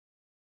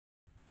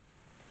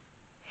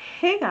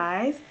Hey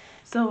guys,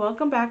 so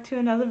welcome back to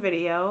another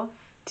video.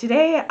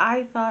 Today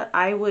I thought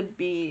I would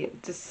be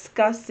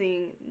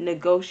discussing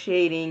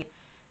negotiating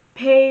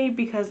pay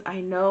because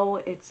I know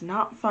it's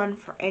not fun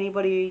for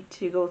anybody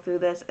to go through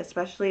this,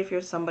 especially if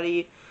you're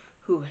somebody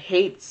who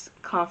hates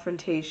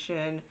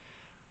confrontation,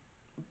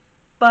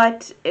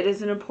 but it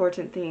is an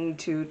important thing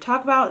to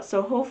talk about,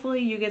 so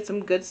hopefully you get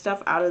some good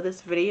stuff out of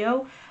this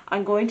video.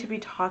 I'm going to be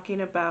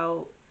talking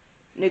about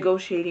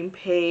negotiating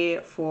pay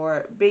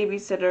for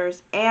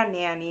babysitters and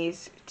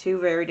nannies, two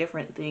very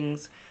different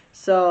things.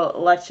 So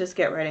let's just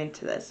get right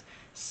into this.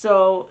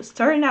 So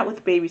starting out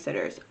with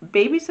babysitters.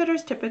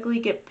 Babysitters typically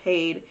get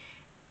paid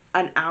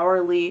an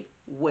hourly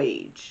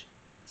wage.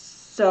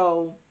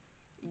 So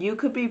you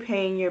could be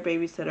paying your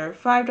babysitter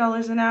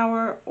 $5 an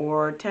hour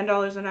or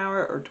 $10 an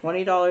hour or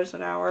 $20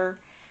 an hour.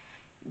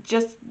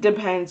 Just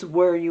depends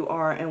where you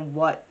are and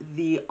what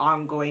the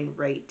ongoing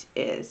rate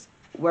is.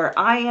 Where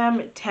I am,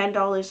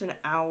 $10 an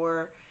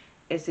hour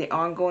is the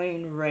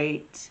ongoing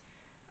rate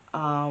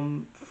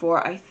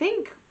for, I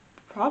think,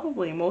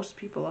 probably most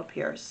people up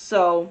here.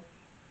 So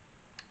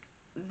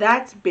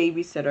that's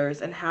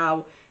babysitters and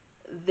how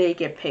they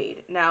get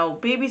paid. Now,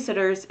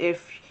 babysitters,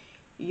 if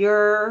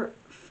you're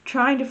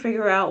trying to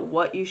figure out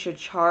what you should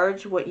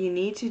charge, what you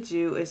need to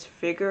do is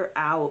figure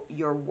out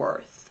your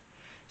worth.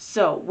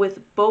 So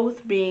with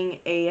both being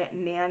a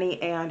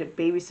nanny and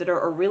babysitter,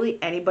 or really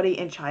anybody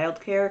in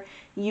childcare,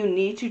 you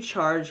need to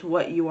charge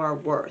what you are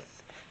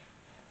worth.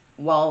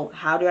 Well,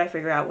 how do I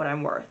figure out what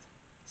I'm worth?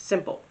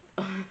 Simple.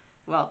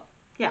 Well,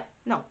 yeah,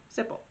 no,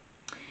 simple.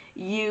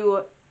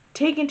 You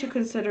take into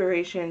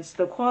considerations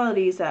the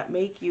qualities that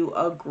make you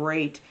a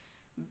great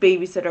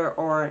babysitter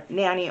or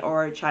nanny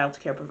or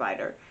childcare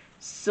provider.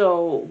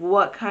 So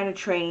what kind of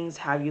trainings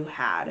have you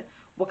had?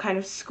 What kind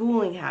of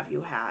schooling have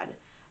you had?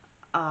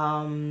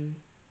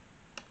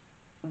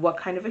 What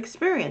kind of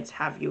experience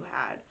have you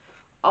had?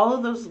 All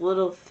of those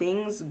little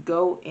things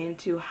go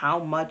into how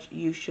much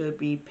you should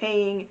be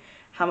paying,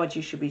 how much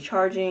you should be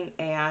charging,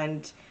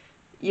 and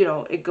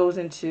it goes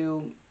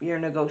into your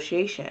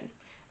negotiation.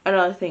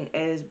 Another thing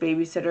is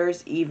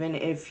babysitters, even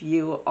if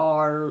you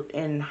are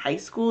in high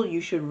school,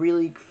 you should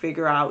really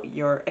figure out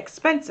your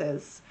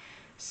expenses.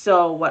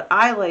 So what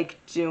I like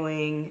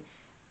doing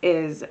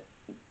is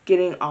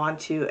getting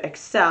onto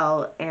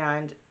Excel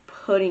and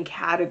putting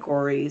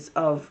categories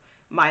of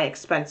my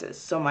expenses.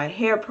 So my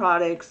hair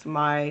products,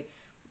 my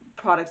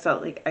products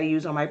that I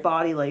use on my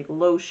body, like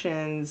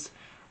lotions,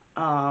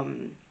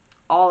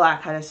 all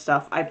that kind of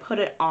stuff. I put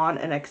it on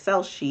an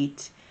Excel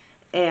sheet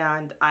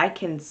and I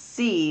can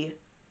see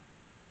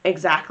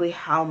exactly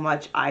how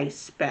much I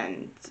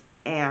spend.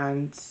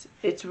 And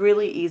it's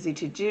really easy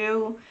to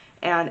do,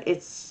 and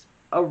it's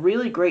a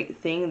really great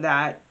thing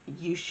that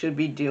you should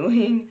be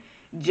doing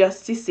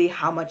just to see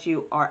how much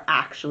you are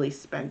actually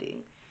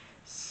spending.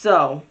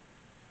 So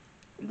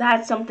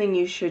that's something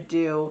you should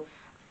do.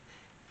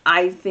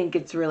 I think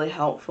it's really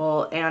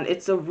helpful, and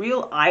it's a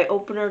real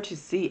eye-opener to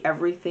see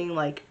everything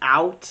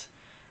out.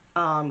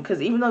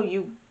 Because even though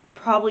you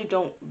probably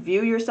don't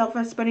view yourself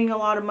as spending a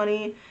lot of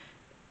money,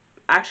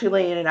 actually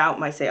laying it out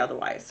might say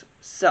otherwise.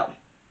 So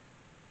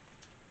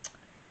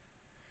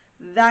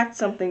that's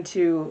something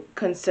to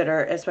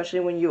consider,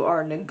 especially when you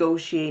are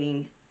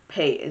negotiating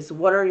pay, is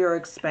what are your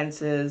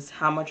expenses,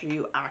 how much are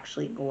you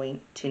actually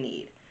going to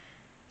need.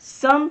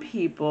 Some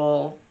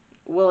people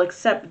will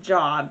accept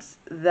jobs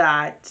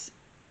that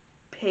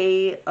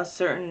pay a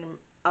certain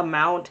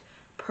amount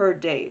per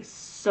day.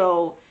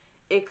 So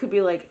it could be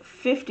like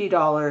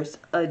 $50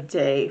 a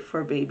day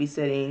for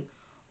babysitting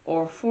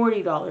or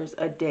 $40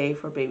 a day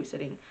for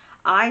babysitting.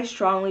 I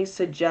strongly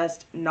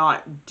suggest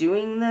not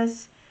doing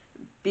this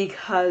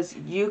because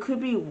you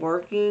could be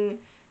working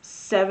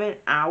 7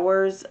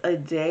 hours a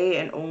day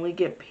and only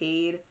get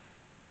paid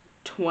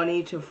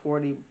 20 to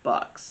 40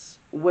 bucks,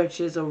 which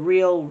is a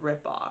real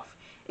ripoff.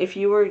 If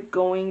you were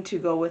going to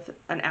go with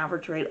an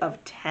average rate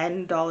of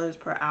 $10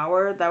 per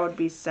hour, that would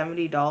be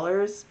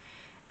 $70.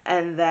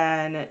 And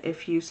then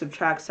if you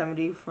subtract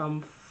 70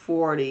 from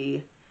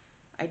 40,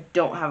 I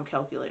don't have a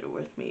calculator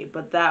with me,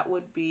 but that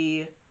would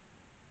be,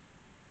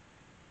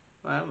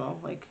 I don't know,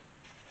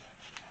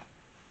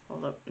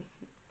 hold up.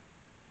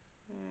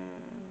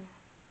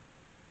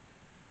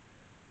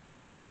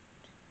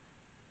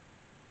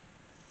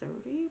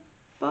 30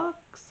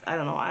 bucks? I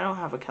don't know. I don't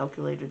have a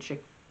calculator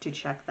to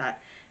check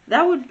that.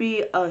 That would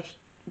be a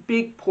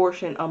big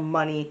portion of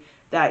money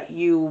that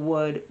you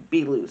would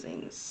be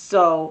losing.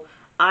 So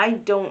I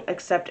don't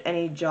accept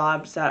any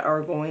jobs that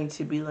are going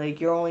to be like,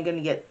 you're only going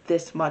to get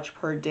this much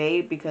per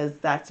day, because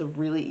that's a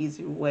really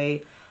easy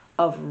way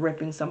of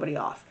ripping somebody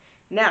off.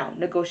 Now,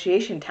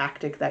 negotiation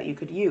tactic that you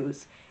could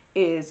use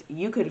is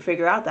you could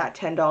figure out that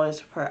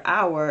 $10 per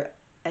hour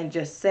and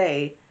just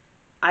say,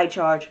 I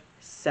charge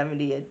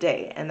 70 a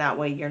day, and that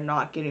way you're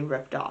not getting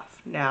ripped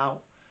off.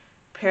 Now,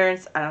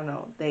 parents, I don't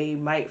know, they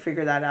might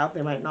figure that out,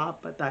 they might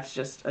not, but that's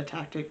just a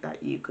tactic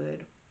that you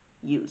could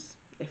use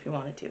if you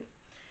wanted to.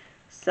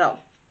 So,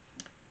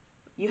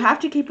 you have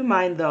to keep in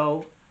mind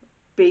though,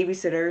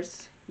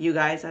 babysitters, you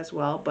guys as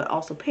well, but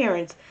also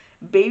parents,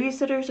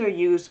 babysitters are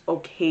used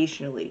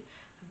occasionally.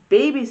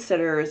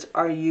 Babysitters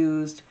are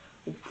used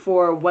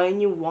for when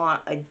you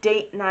want a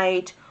date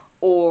night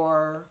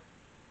or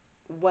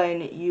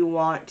when you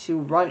want to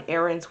run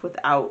errands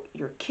without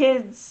your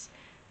kids.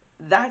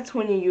 That's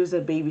when you use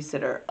a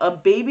babysitter. A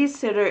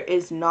babysitter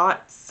is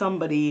not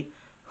somebody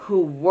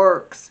who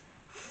works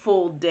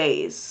full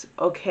days,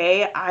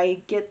 okay?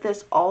 I get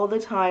this all the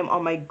time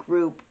on my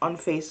group on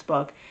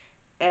Facebook,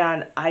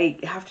 and I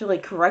have to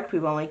like correct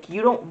people. I'm like,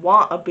 you don't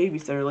want a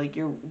babysitter. Like,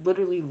 you're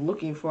literally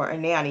looking for a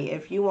nanny.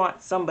 If you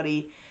want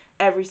somebody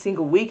every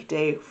single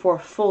weekday for a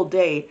full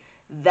day,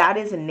 that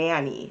is a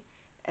nanny.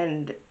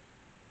 And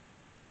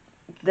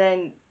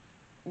then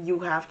you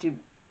have to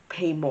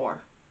pay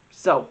more.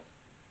 So,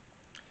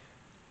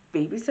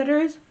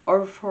 babysitters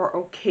are for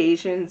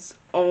occasions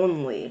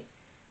only.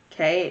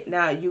 Okay?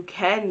 Now, you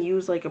can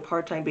use like a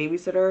part-time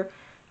babysitter,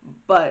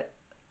 but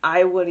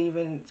I would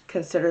even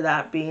consider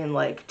that being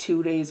like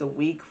 2 days a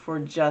week for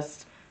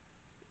just,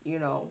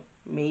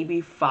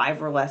 maybe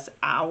 5 or less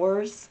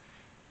hours.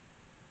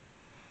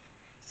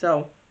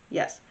 So,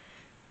 yes.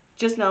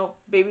 Just know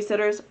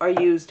babysitters are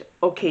used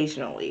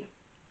occasionally.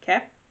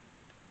 Okay?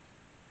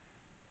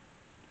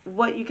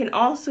 What you can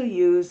also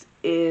use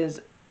is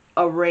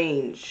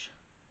arrange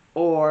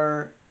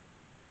or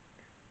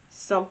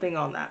something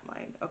on that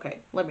line. Okay,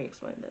 let me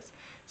explain this.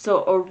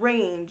 So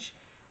arrange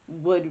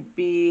would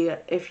be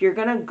if you're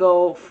gonna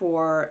go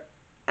for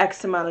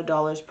X amount of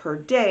dollars per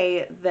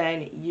day,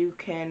 then you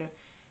can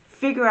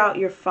figure out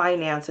your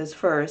finances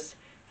first,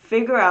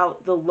 figure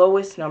out the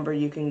lowest number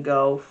you can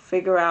go,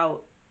 figure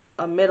out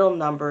a middle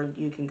number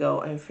you can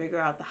go, and figure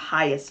out the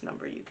highest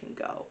number you can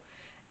go.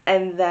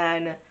 And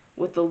then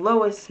with the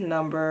lowest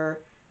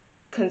number,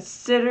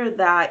 consider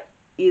that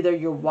either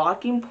your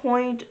walking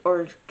point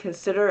or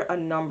consider a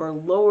number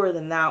lower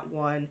than that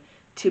one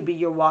to be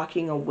your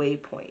walking away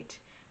point.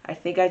 I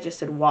think I just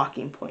said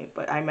walking point,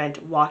 but I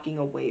meant walking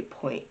away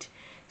point.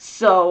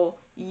 So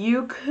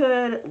you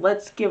could,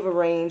 let's give a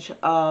range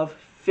of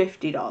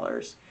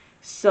 $50.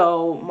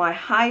 So my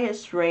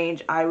highest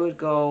range I would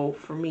go,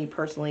 for me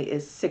personally,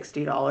 is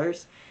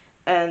 $60.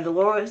 And the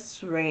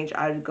lowest range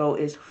I would go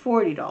is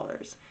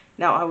 $40.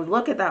 Now I would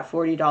look at that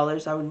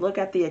 $40, I would look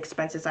at the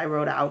expenses I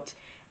wrote out,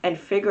 and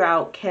figure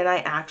out, can I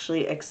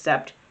actually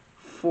accept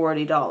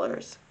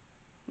 $40?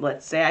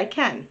 Let's say I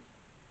can.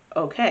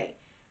 Okay,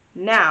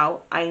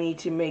 now I need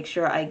to make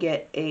sure I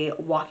get a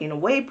walking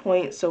away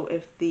point, so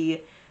if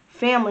the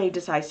family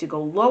decides to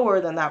go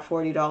lower than that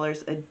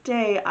 $40 a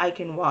day, I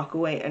can walk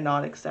away and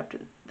not accept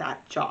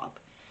that job,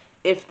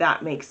 if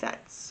that makes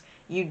sense.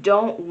 You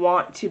don't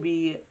want to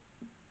be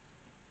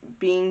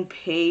being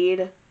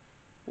paid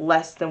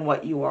less than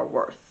what you are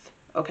worth,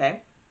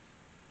 okay?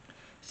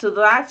 So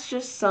that's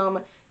just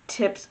some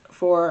tips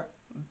for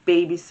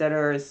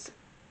babysitters,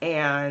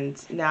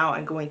 and now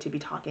I'm going to be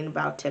talking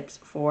about tips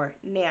for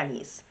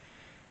nannies.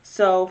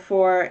 So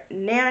for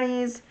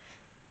nannies,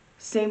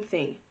 same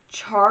thing.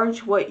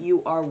 Charge what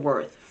you are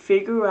worth.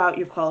 Figure out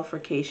your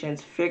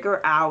qualifications.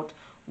 Figure out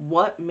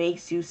what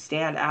makes you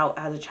stand out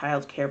as a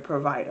child care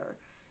provider.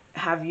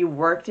 Have you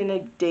worked in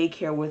a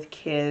daycare with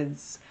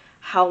kids?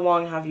 How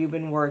long have you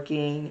been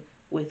working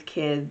with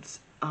kids?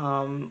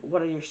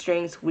 What are your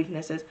strengths,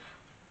 weaknesses?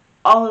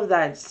 All of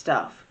that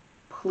stuff.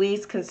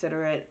 Please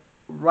consider it.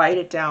 Write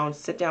it down.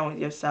 Sit down with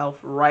yourself.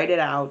 Write it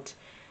out.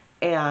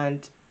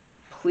 And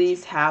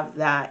please have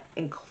that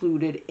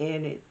included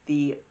in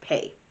the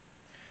pay.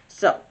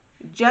 So,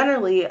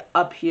 generally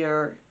up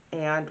here,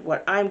 and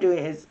what I'm doing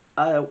is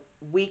a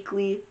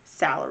weekly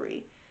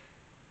salary.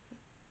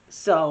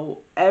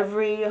 So,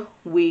 every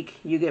week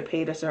you get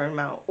paid a certain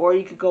amount, or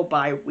you could go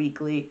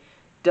bi-weekly,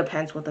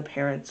 depends what the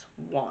parents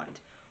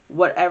want.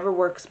 Whatever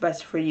works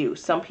best for you.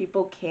 Some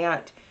people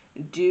can't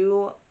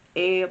do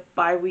a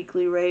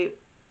bi-weekly rate,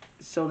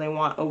 so they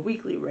want a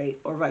weekly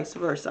rate, or vice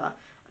versa.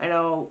 I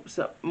know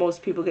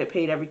most people get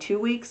paid every 2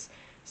 weeks,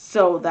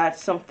 so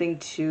that's something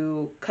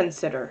to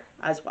consider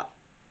as well.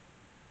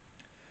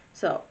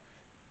 So,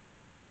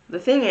 the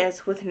thing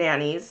is with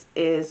nannies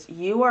is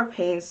you are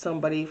paying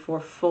somebody for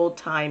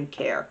full-time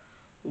care.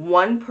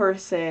 One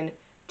person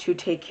to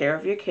take care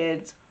of your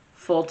kids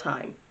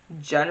full-time.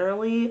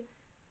 Generally,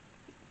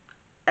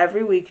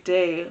 every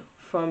weekday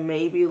from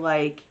maybe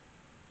like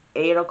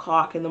 8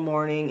 o'clock in the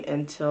morning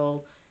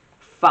until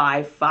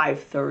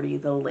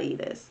 5:30 the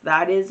latest.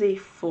 That is a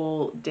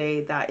full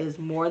day. That is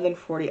more than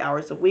 40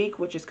 hours a week,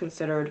 which is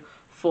considered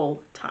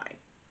full time.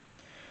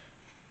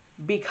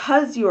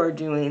 Because you are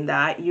doing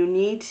that, you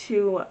need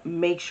to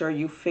make sure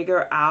you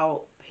figure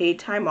out paid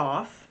time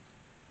off,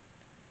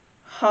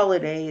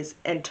 holidays,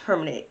 and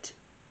terminate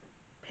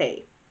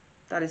pay.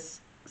 That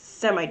is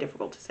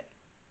semi-difficult to say.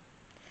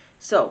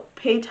 So,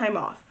 paid time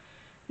off.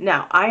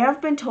 Now, I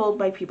have been told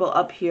by people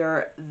up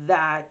here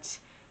that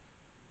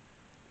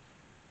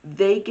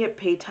they get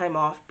paid time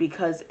off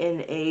because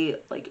in a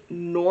like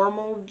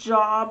normal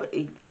job,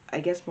 I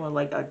guess more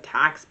like a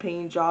tax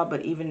paying job,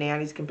 but even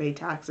nannies can pay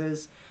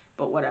taxes,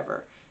 but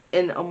whatever.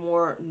 In a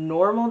more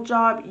normal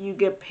job, you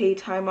get paid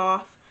time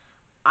off.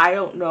 I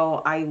don't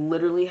know. I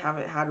literally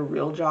haven't had a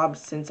real job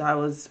since I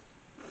was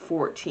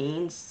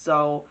 14,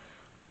 so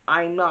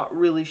I'm not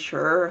really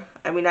sure.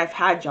 I mean, I've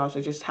had jobs,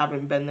 I just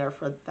haven't been there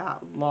for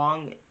that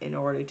long in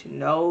order to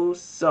know,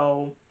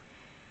 so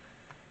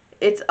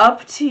it's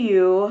up to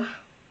you.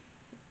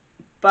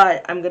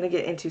 But I'm going to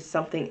get into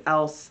something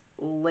else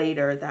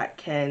later that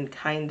can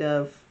kind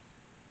of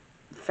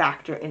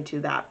factor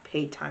into that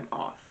paid time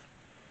off.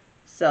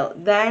 So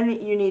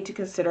then you need to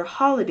consider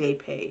holiday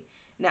pay.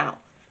 Now,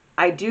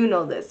 I do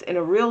know this. In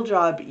a real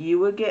job, you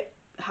would get,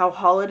 how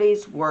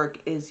holidays work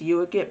is you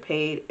would get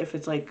paid if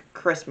it's like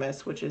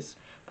Christmas, which is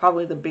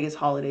probably the biggest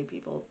holiday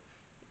people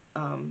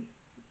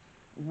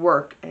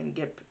work and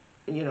get,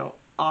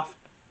 off,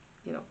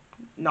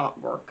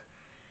 not work.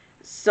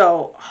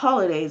 So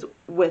holidays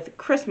with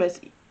Christmas,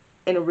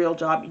 in a real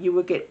job, you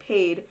would get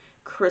paid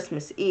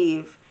Christmas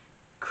Eve,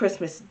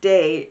 Christmas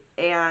Day,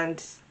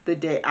 and the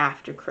day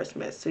after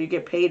Christmas. So you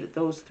get paid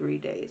those 3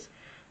 days.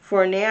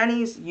 For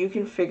nannies, you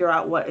can figure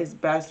out what is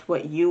best,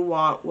 what you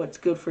want, what's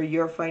good for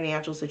your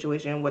financial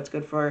situation, what's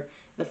good for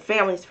the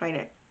family's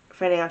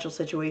financial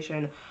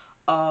situation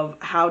of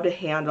how to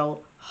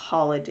handle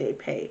holiday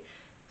pay.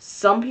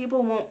 Some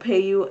people won't pay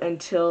you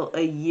until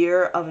a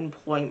year of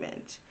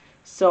employment.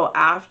 So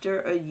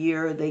after a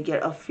year, they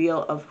get a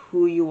feel of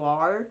who you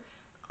are.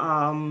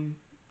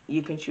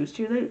 You can choose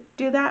to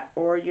do that,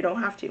 or you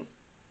don't have to.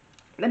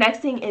 The next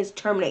thing is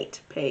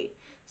terminate pay.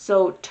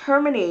 So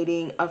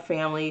terminating a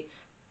family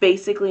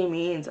basically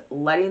means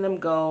letting them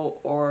go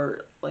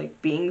or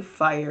like being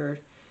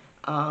fired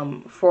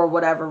for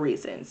whatever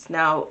reasons.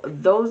 Now,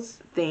 those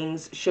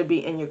things should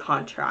be in your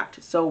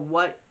contract. So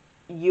what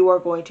you are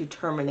going to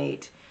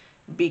terminate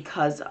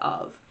because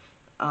of.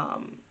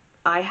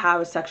 I have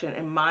a section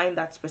in mind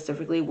that's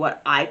specifically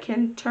what I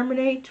can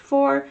terminate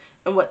for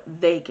and what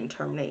they can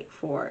terminate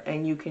for.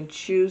 And you can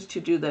choose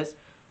to do this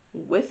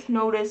with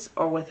notice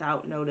or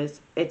without notice.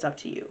 It's up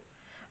to you.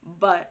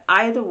 But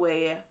either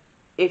way,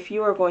 if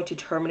you are going to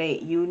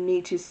terminate, you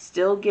need to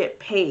still get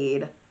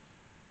paid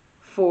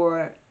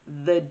for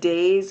the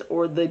days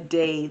or the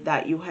day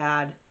that you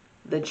had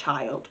the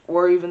child,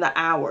 or even the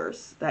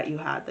hours that you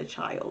had the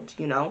child,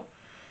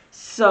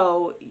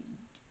 So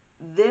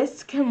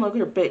this can look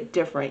a bit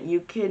different. You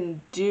can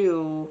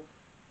do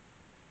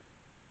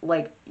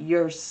like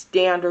your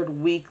standard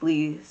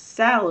weekly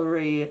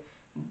salary,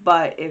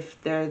 but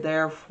if they're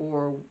there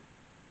for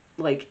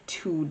like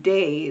 2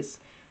 days,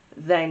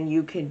 then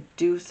you can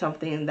do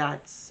something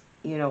that's,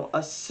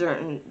 a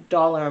certain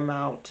dollar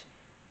amount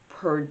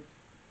for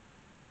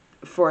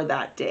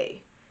that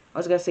day. I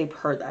was going to say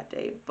per that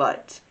day,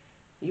 but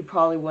you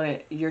probably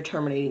wouldn't, you're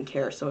terminating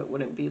care, so it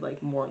wouldn't be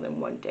like more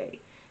than 1 day.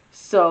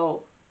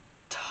 So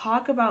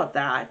talk about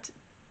that.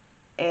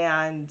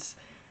 And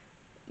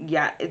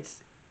yeah,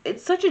 it's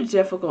such a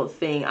difficult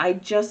thing. I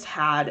just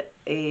had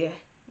a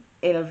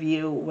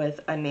interview with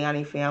a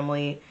nanny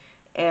family,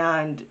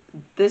 and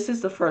this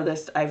is the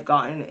furthest I've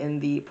gotten in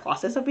the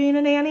process of being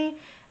a nanny.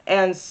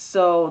 And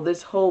so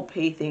this whole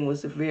pay thing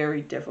was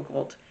very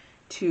difficult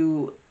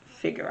to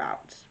figure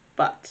out.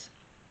 But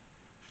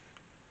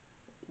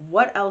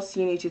what else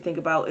you need to think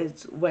about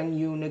is when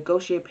you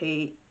negotiate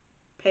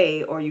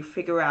pay or you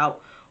figure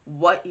out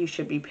what you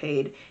should be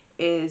paid,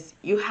 is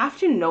you have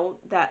to know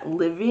that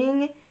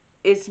living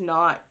is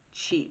not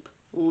cheap.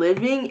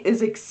 Living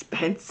is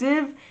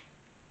expensive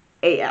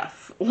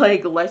AF.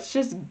 Like, let's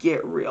just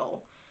get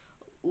real.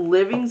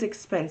 Living's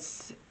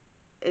expense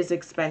is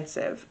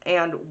expensive.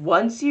 And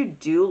once you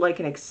do like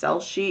an Excel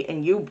sheet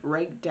and you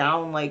break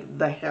down like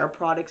the hair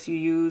products you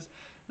use,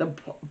 the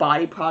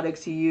body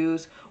products you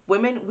use,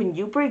 women, when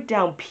you break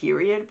down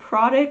period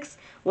products,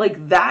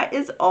 like that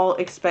is all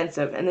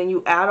expensive. And then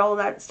you add all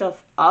that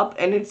stuff up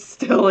and it's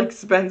still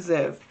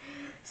expensive.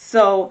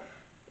 So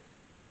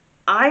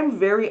I'm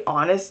very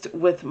honest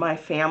with my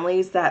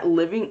families that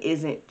living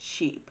isn't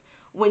cheap.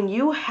 When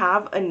you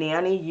have a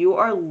nanny, you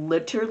are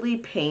literally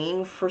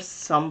paying for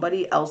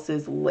somebody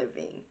else's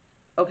living.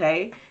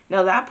 Okay?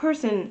 Now that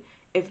person,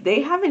 if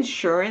they have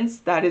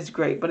insurance, that is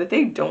great. But if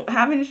they don't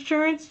have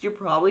insurance, you're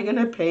probably going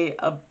to pay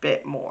a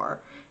bit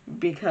more,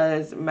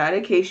 because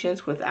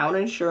medications without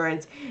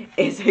insurance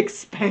is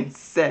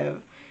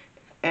expensive.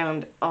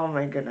 And oh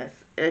my goodness,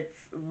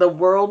 it's the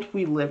world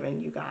we live in,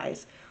 you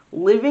guys.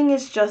 Living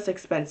is just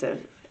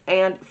expensive.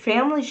 And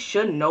families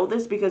should know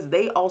this because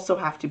they also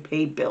have to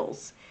pay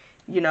bills.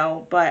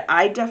 But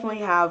I definitely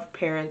have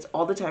parents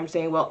all the time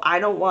saying, well, I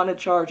don't want to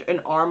charge an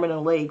arm and a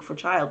leg for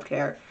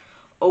childcare.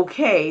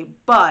 Okay,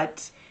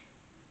 but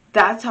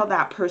that's how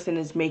that person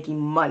is making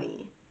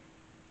money,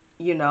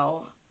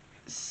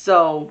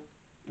 So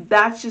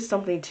that's just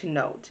something to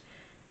note.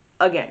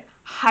 Again,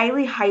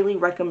 highly, highly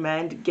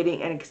recommend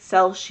getting an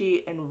Excel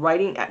sheet and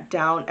writing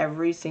down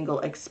every single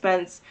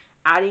expense,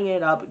 adding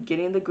it up,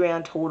 getting the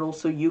grand total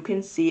so you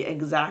can see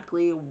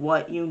exactly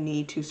what you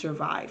need to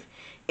survive.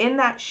 In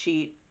that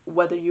sheet,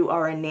 whether you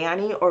are a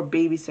nanny or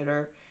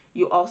babysitter,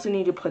 you also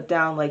need to put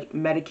down like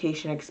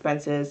medication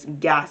expenses,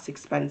 gas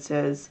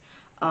expenses,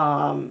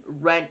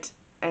 rent,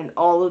 and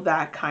all of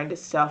that kind of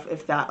stuff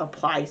if that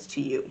applies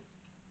to you.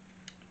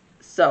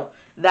 So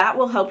that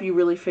will help you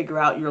really figure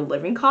out your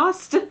living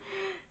cost.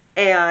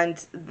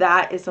 And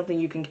that is something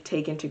you can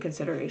take into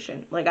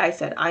consideration. Like I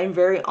said, I'm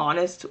very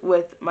honest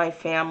with my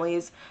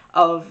families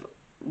of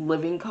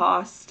living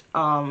cost.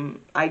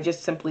 I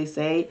just simply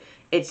say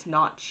it's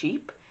not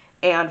cheap.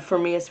 And for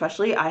me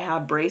especially, I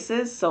have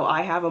braces, so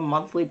I have a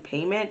monthly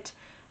payment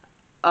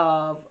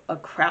of a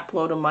crap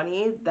load of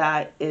money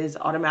that is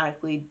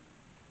automatically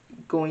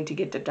going to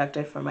get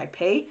deducted from my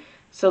pay.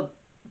 So,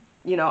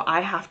 I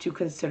have to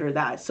consider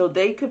that. So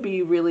they could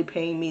be really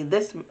paying me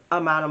this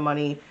amount of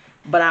money,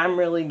 but I'm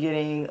really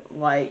getting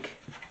like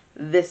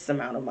this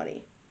amount of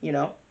money,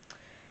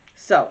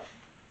 So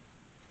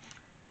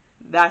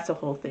that's a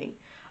whole thing.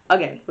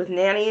 Again, with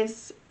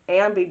nannies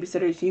and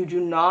babysitters, you do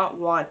not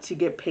want to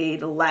get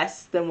paid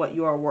less than what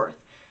you are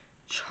worth.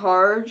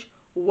 Charge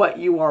what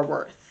you are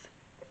worth.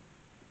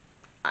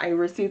 I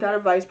received that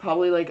advice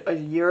probably like a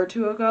year or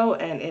two ago,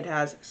 and it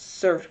has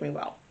served me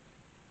well.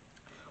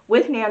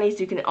 With nannies,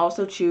 you can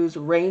also choose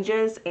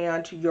ranges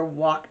and your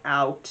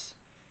walkout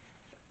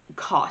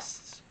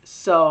costs.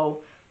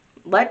 So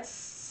let's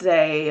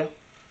say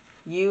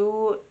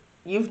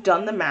you've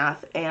done the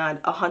math and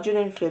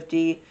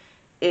 150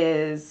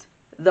 is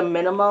the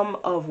minimum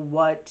of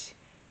what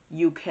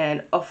you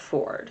can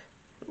afford,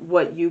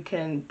 what you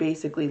can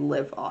basically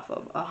live off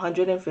of.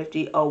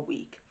 150 a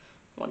week.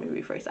 Let me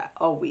rephrase that.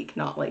 A week,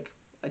 not like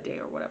a day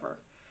or whatever.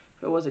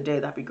 If it was a day,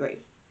 that'd be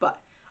great.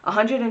 But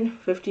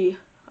 150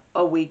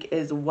 a week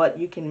is what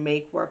you can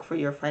make work for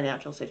your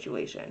financial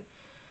situation.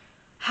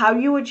 How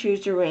you would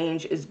choose to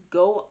range is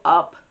go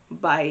up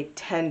by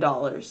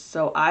 $10.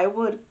 So I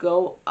would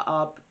go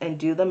up and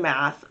do the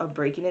math of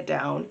breaking it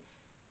down.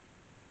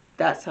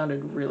 That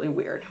sounded really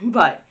weird,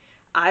 but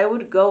I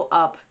would go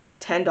up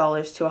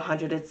 $10 to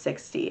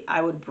 160.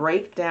 I would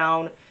break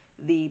down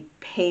the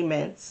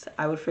payments.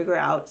 I would figure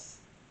out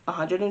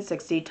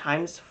 160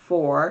 times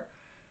 4,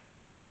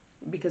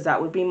 because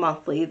that would be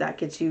monthly. That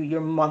gets you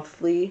your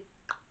monthly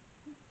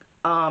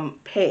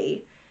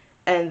pay.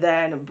 And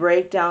then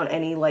break down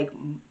any,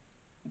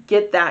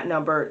 get that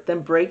number,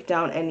 then break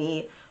down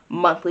any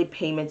monthly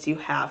payments you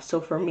have. So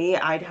for me,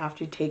 I'd have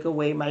to take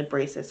away my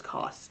braces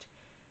cost.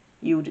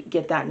 You'd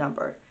get that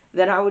number.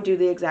 Then I would do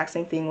the exact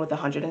same thing with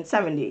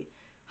 170.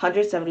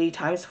 170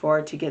 times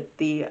 4 to get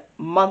the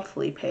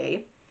monthly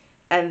pay,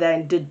 and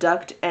then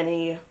deduct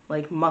any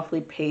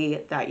monthly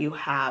pay that you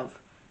have,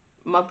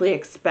 monthly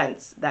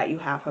expense that you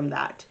have from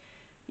that.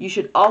 You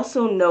should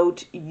also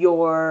note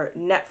your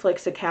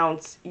Netflix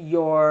accounts,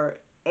 your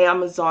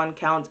Amazon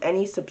accounts,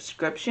 any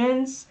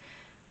subscriptions.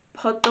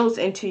 Put those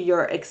into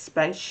your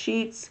expense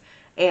sheets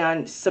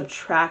and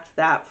subtract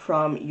that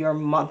from your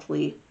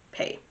monthly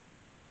pay.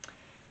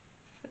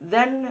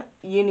 Then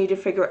you need to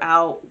figure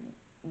out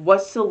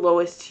what's the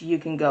lowest you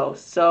can go.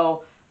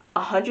 So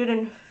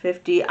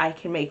 150 I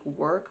can make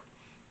work,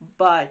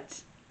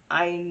 but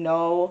I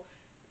know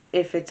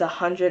if it's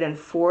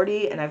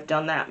 140 and I've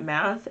done that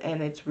math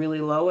and it's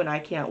really low and I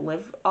can't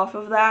live off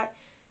of that,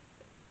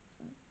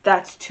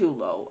 that's too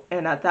low.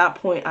 And at that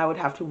point I would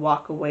have to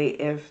walk away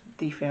if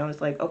the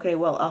family's like, okay,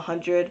 well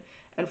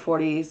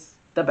 140 is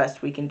the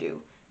best we can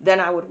do. Then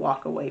I would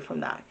walk away from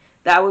that.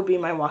 That would be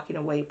my walking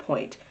away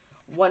point.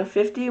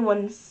 150,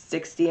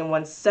 160, and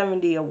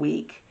 170 a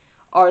week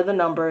are the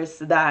numbers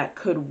that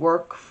could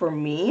work for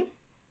me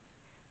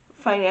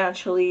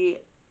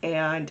financially,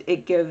 and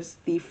it gives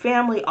the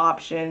family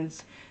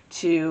options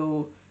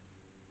to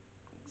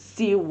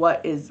see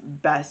what is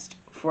best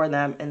for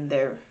them in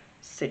their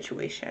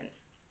situation.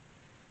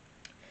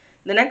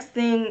 The next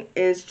thing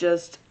is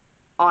just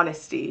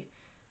honesty.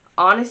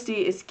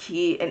 Honesty is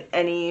key in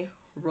any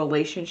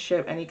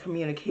relationship, any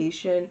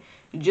communication.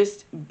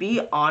 Just be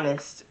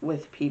honest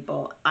with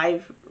people.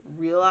 I've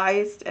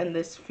realized, and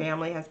this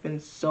family has been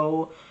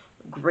so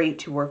great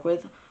to work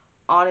with,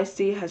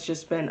 honesty has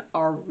just been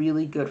our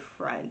really good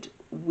friend.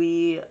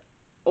 We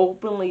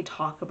openly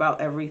talk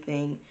about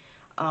everything,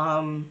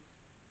 and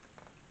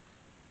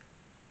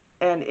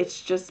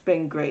it's just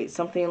been great.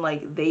 Something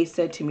like they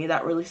said to me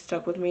that really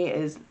stuck with me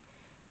is,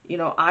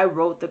 I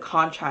wrote the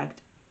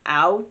contract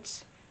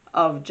out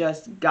of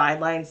just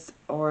guidelines,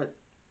 or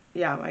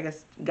I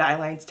guess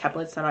guidelines,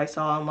 templates that I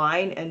saw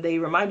online, and they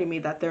reminded me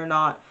that they're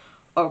not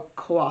a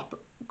cooperation,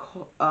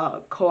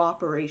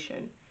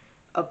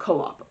 a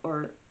co-op,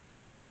 or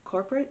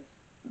corporate.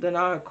 They're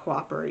not a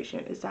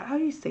cooperation. Is that how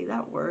you say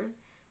that word?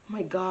 Oh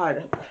my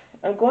God,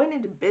 I'm going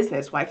into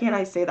business. Why can't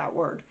I say that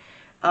word?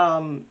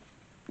 They're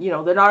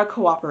not a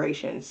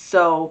cooperation.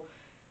 So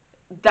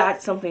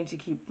that's something to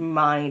keep in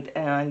mind,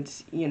 and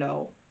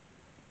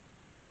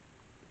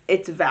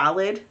it's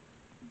valid,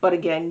 but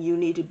again, you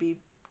need to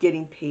be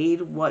getting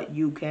paid what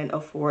you can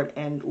afford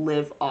and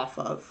live off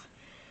of.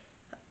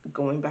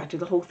 Going back to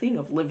the whole thing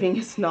of living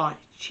is not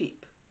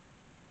cheap.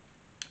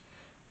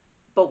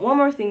 But one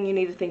more thing you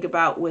need to think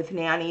about with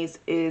nannies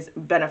is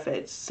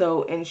benefits,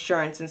 so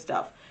insurance and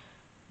stuff.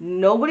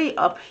 Nobody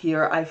up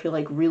here, I feel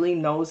like, really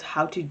knows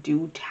how to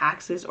do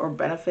taxes or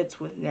benefits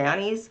with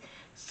nannies,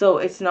 so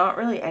it's not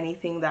really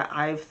anything that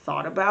I've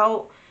thought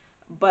about.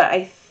 but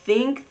I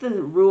think the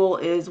rule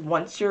is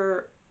once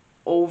you're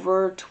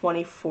over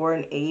 24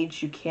 in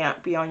age, you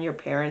can't be on your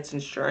parents'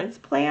 insurance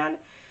plan.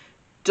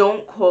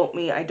 Don't quote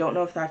me, I don't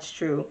know if that's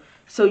true.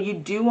 So you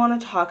do want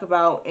to talk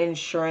about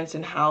insurance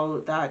and how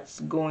that's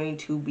going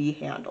to be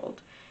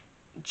handled.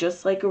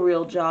 Just like a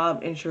real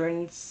job,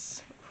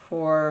 insurance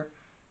for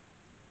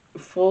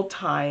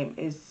full-time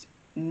is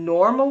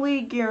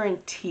normally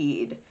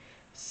guaranteed.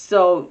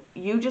 So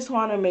you just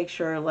want to make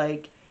sure,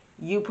 like,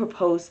 you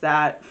propose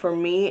that. For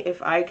me,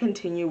 if I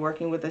continue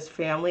working with this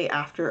family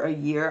after a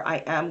year, I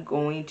am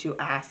going to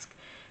ask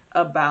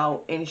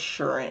about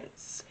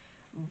insurance.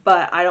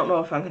 But I don't know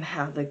if I'm going to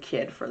have the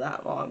kid for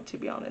that long, to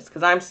be honest,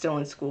 because I'm still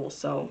in school,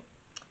 so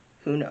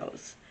who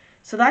knows.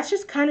 So that's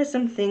just kind of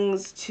some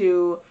things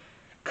to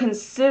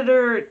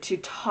consider to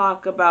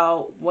talk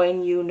about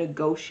when you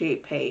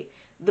negotiate pay.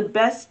 The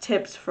best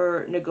tips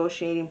for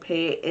negotiating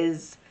pay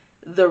is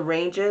the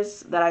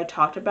ranges that I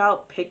talked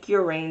about. Pick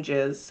your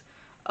ranges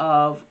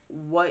of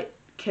what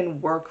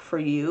can work for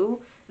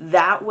you.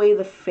 That way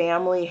the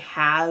family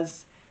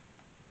has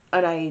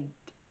an idea,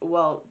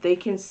 well, they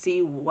can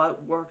see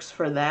what works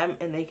for them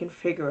and they can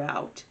figure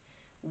out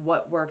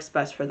what works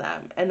best for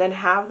them. And then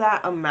have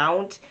that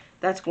amount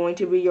that's going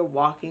to be your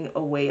walking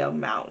away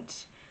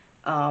amount.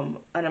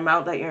 An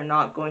amount that you're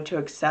not going to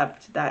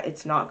accept, that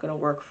it's not going to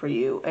work for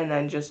you, and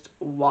then just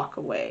walk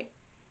away.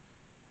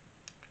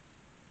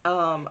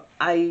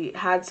 I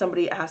had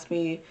somebody ask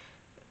me,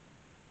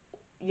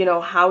 you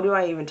know, how do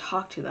I even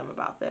talk to them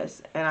about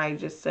this? And I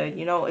just said,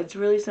 you know, it's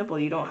really simple.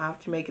 You don't have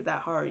to make it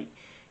that hard.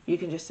 You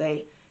can just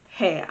say,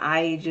 hey,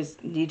 I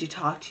just need to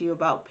talk to you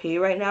about pay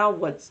right now.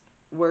 What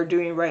we're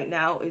doing right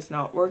now is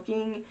not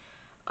working.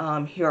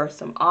 Here are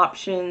some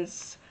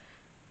options.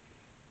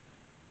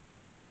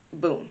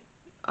 Boom.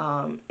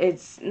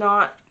 It's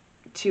not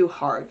too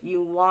hard.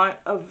 You want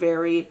a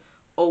very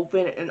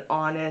open and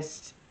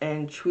honest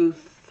and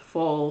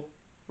truthful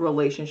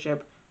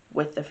relationship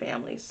with the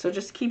families. So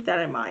just keep that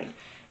in mind.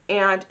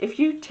 And if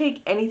you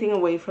take anything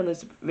away from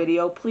this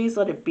video, please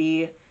let it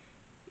be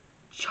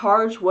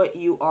charge what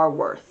you are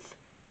worth.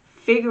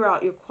 Figure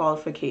out your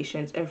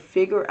qualifications and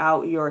figure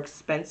out your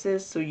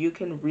expenses so you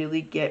can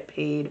really get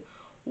paid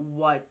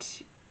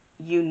what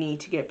you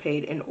need to get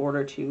paid in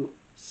order to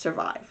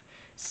survive.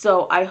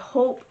 So I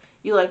hope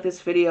you like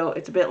this video.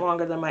 It's a bit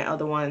longer than my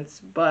other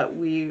ones, but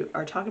we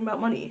are talking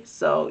about money,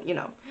 so you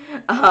know.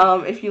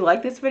 If you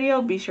like this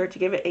video, be sure to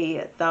give it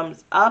a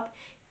thumbs up.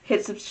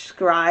 Hit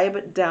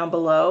subscribe down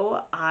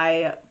below.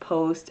 I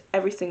post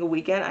every single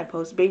weekend. I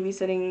post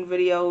babysitting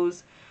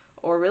videos,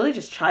 or really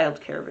just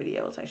childcare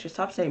videos. I should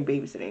stop saying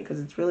babysitting because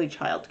it's really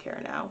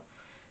childcare now.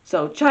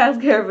 So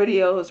childcare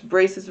videos,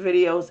 braces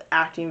videos,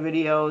 acting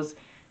videos,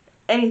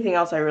 anything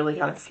else I really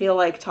kind of feel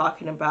like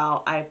talking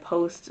about, I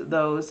post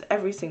those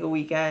every single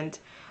weekend.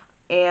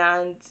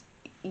 And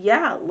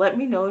yeah, let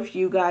me know if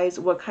you guys,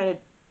 what kind of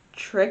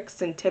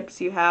tricks and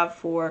tips you have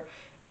for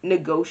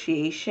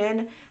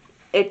negotiation.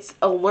 It's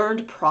a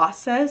learned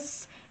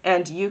process,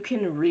 and you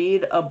can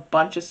read a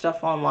bunch of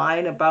stuff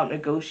online about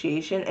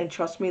negotiation, and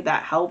trust me,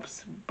 that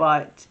helps,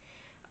 but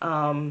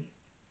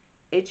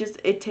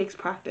it takes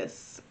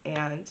practice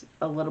and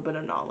a little bit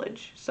of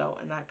knowledge. So,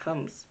 and that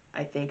comes,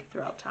 I think,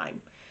 throughout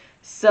time.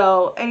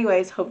 So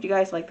anyways, hope you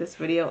guys like this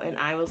video, and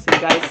I will see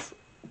you guys.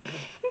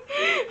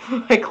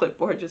 My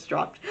clipboard just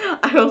dropped.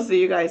 I will see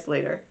you guys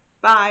later.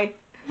 Bye.